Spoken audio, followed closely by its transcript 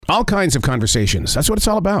All kinds of conversations. That's what it's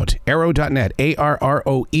all about. Arrow.net,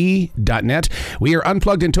 ARROE.net. We are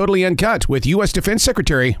unplugged and totally uncut with U.S. Defense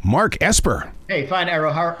Secretary Mark Esper. Hey, fine,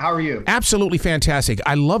 Arrow. How are you? Absolutely fantastic.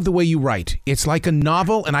 I love the way you write. It's like a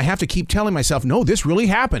novel, and I have to keep telling myself, no, this really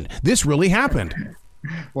happened. This really happened.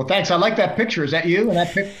 Well, thanks. I like that picture. Is that you in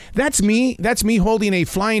that picture? That's me. That's me holding a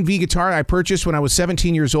Flying V guitar I purchased when I was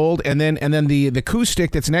 17 years old, and then the coup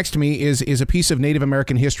stick that's next to me is a piece of Native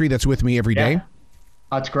American history that's with me every day.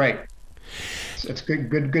 That's great. It's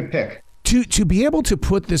good pick. To be able to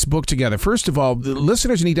put this book together, first of all, the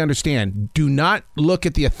listeners need to understand, do not look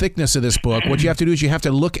at the thickness of this book. What you have to do is you have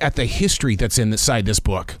to look at the history that's inside this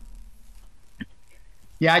book.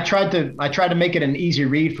 Yeah, I tried to make it an easy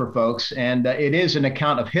read for folks, and it is an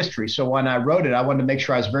account of history. So when I wrote it, I wanted to make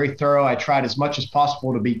sure I was very thorough. I tried as much as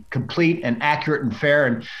possible to be complete and accurate and fair.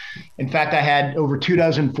 And in fact, I had over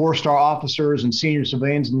 24 four-star officers and senior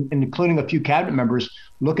civilians, and including a few cabinet members,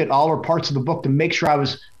 look at all or parts of the book to make sure I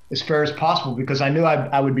was as fair as possible, because I knew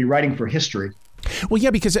I would be writing for history. Well, yeah,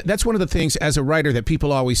 because that's one of the things as a writer that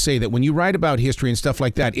people always say, that when you write about history and stuff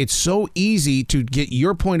like that, it's so easy to get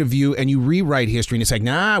your point of view and you rewrite history. And it's like,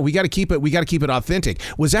 nah, we got to keep it authentic.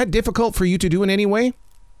 Was that difficult for you to do in any way?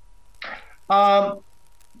 No,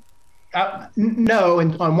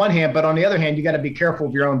 on one hand, but on the other hand, you got to be careful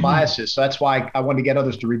of your own biases. So that's why I wanted to get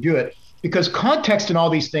others to review it, because context and all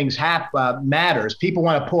these things matters. People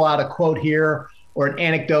want to pull out a quote here or an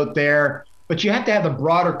anecdote there, but you have to have the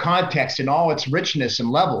broader context in all its richness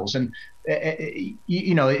and levels. And,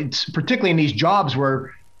 it's particularly in these jobs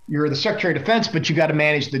where you're the Secretary of Defense, but you got to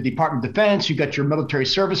manage the Department of Defense. You got your military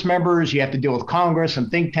service members. You have to deal with Congress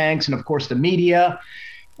and think tanks and, of course, the media,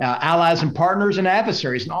 allies and partners and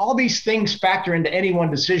adversaries. And all these things factor into any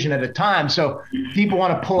one decision at a time. So people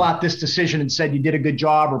want to pull out this decision and say you did a good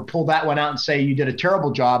job, or pull that one out and say you did a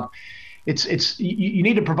terrible job. You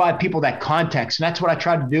need to provide people that context, and that's what I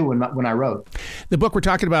tried to do when I wrote. The book we're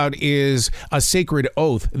talking about is A Sacred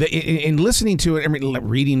Oath. In listening to it,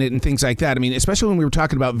 reading it and things like that, especially when we were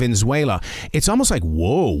talking about Venezuela, it's almost like,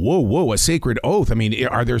 whoa, a sacred oath.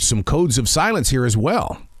 Are there some codes of silence here as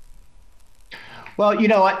well? Well,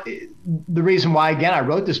 the reason why, again, I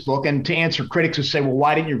wrote this book, and to answer critics who say, well,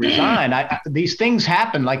 why didn't you resign? These things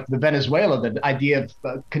happen, like the Venezuela, the idea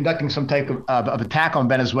of conducting some type of attack on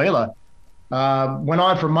Venezuela. Went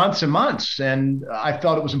on for months and months, and I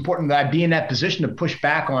felt it was important that I be in that position to push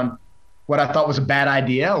back on what I thought was a bad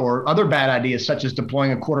idea, or other bad ideas, such as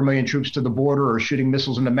deploying 250,000 troops to the border, or shooting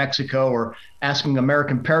missiles into Mexico, or asking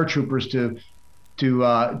American paratroopers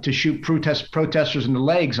to shoot protesters in the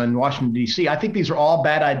legs in Washington, D.C. I think these are all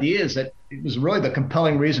bad ideas. That it was really the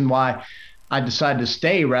compelling reason why I decided to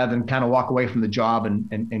stay rather than kind of walk away from the job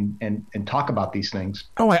and talk about these things.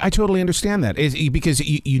 Oh, I totally understand that. Because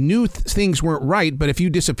you knew things weren't right, but if you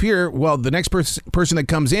disappear, well, the next person that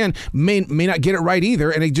comes in may not get it right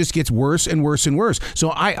either, and it just gets worse and worse and worse. So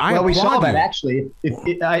we saw that actually.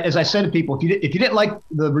 As I said to people, if you didn't like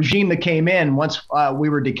the regime that came in once we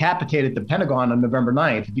were decapitated at the Pentagon on November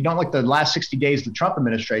 9th, if you don't like the last 60 days of the Trump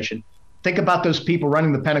administration, think about those people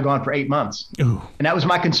running the Pentagon for 8 months. Ooh. And that was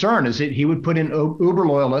my concern, is that he would put in uber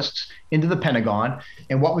loyalists into the Pentagon.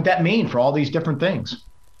 And what would that mean for all these different things?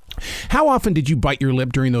 How often did you bite your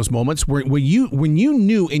lip during those moments when you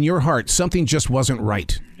knew in your heart something just wasn't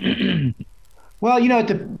right? Well,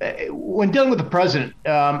 when dealing with the president,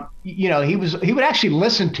 he would actually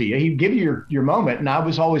listen to you. He'd give you your moment, and I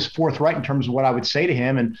was always forthright in terms of what I would say to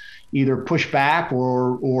him, and either push back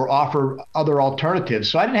or offer other alternatives.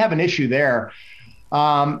 So I didn't have an issue there.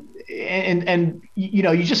 You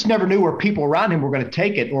just never knew where people around him were going to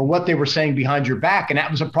take it, or what they were saying behind your back, and that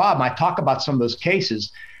was a problem. I talk about some of those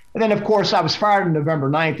cases, and then of course I was fired on November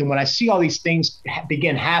 9th, and when I see all these things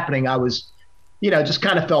begin happening, I was, just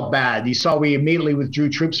kind of felt bad. You saw we immediately withdrew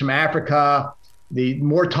troops from Africa. The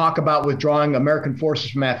more talk about withdrawing American forces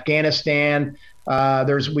from Afghanistan.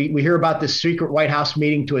 We hear about this secret White House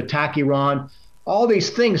meeting to attack Iran. All these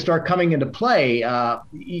things start coming into play.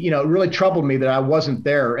 It really troubled me that I wasn't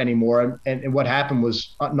there anymore, and what happened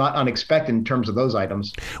was not unexpected in terms of those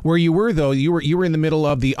items. Where you were, though, you were in the middle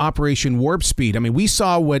of the Operation Warp Speed. We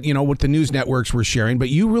saw what the news networks were sharing, but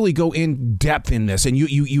you really go in depth in this, and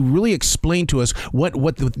you really explain to us what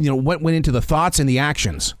went into the thoughts and the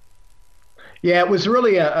actions. Yeah, it was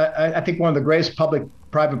really I think one of the greatest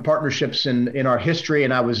public-private partnerships in our history,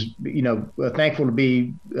 and I was thankful to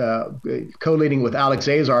be co-leading with Alex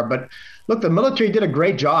Azar. But look, the military did a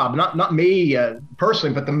great job. Not me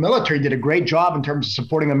personally, but the military did a great job in terms of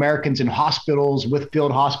supporting Americans in hospitals, with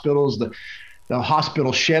field hospitals, the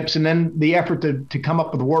hospital ships, and then the effort to come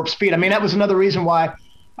up with warp speed. That was another reason why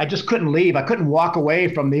I just couldn't leave. I couldn't walk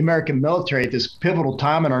away from the American military at this pivotal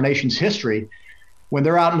time in our nation's history, when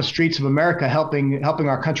they're out in the streets of America helping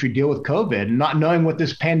our country deal with COVID and not knowing what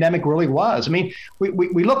this pandemic really was. I mean,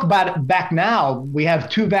 we look about it back now. We have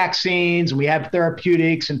 2 vaccines and we have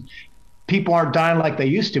therapeutics and people aren't dying like they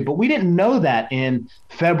used to, but we didn't know that in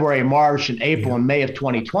February, March, and April and May of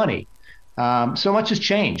 2020. So much has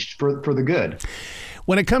changed for the good.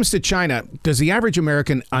 When it comes to China, does the average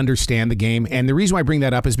American understand the game? And the reason why I bring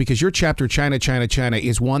that up is because your chapter, China, China, China,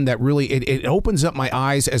 is one that really, it opens up my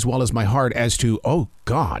eyes as well as my heart as to, oh,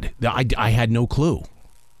 God, I had no clue.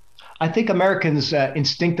 I think Americans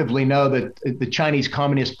instinctively know that the Chinese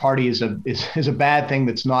Communist Party is a bad thing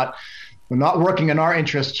that's not working in our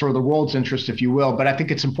interests or the world's interest, if you will. But I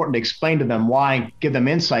think it's important to explain to them why, give them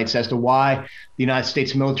insights as to why the United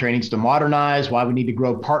States military needs to modernize, why we need to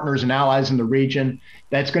grow partners and allies in the region.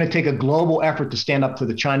 That's going to take a global effort to stand up to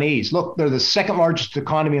the Chinese. Look, they're the second largest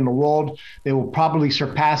economy in the world. They will probably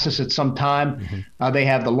surpass us at some time. Mm-hmm. They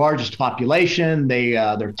have the largest population.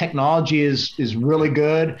 Their technology is really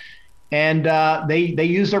good. And they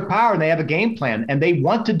use their power and they have a game plan and they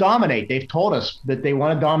want to dominate. They've told us that they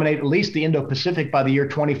want to dominate at least the Indo-Pacific by the year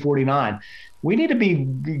 2049. We need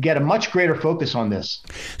to get a much greater focus on this.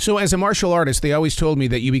 So as a martial artist, they always told me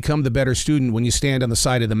that you become the better student when you stand on the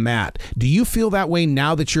side of the mat. Do you feel that way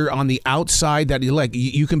now that you're on the outside, that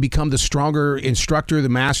you can become the stronger instructor, the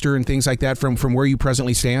master and things like that from where you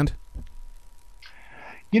presently stand?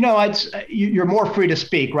 You know, you're more free to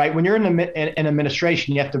speak, right? When you're in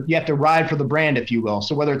administration, you have to ride for the brand, if you will.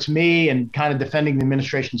 So whether it's me and kind of defending the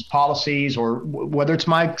administration's policies, or whether it's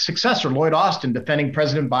my successor, Lloyd Austin, defending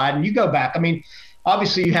President Biden, you go back. I mean,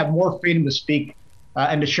 obviously, you have more freedom to speak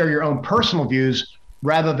and to share your own personal views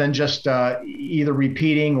rather than just either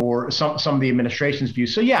repeating or some of the administration's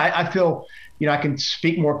views. So yeah, I feel, I can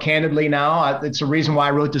speak more candidly now. It's a reason why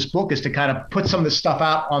I wrote this book, is to kind of put some of this stuff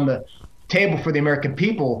out on the table for the American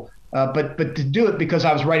people, but to do it because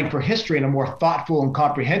I was writing for history in a more thoughtful and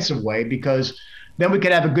comprehensive way, because then we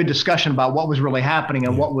could have a good discussion about what was really happening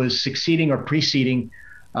and what was succeeding or preceding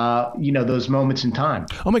those moments in time.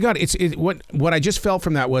 Oh my God! What I just felt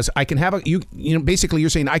from that was I can have basically you're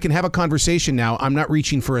saying I can have a conversation now. I'm not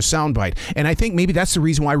reaching for a soundbite, and I think maybe that's the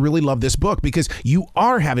reason why I really love this book, because you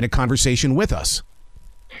are having a conversation with us.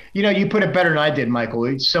 You put it better than I did,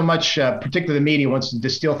 Michael. So much, particularly the media, wants to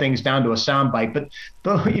distill things down to a soundbite.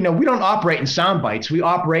 But we don't operate in sound bites. We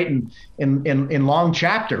operate in long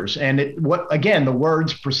chapters. And the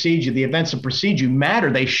words precede you, the events that precede you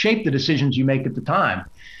matter. They shape the decisions you make at the time.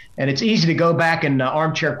 And it's easy to go back and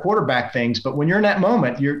armchair quarterback things. But when you're in that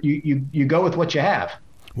moment, you go with what you have.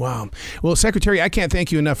 Wow. Well, Secretary, I can't thank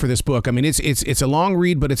you enough for this book. I mean, it's a long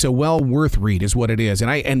read, but it's a well worth read is what it is.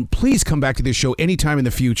 And please come back to this show anytime in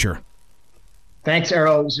the future. Thanks,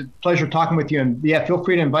 Errol. It was a pleasure talking with you. And yeah, feel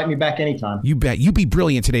free to invite me back anytime. You bet. You be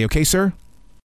brilliant today, okay, sir?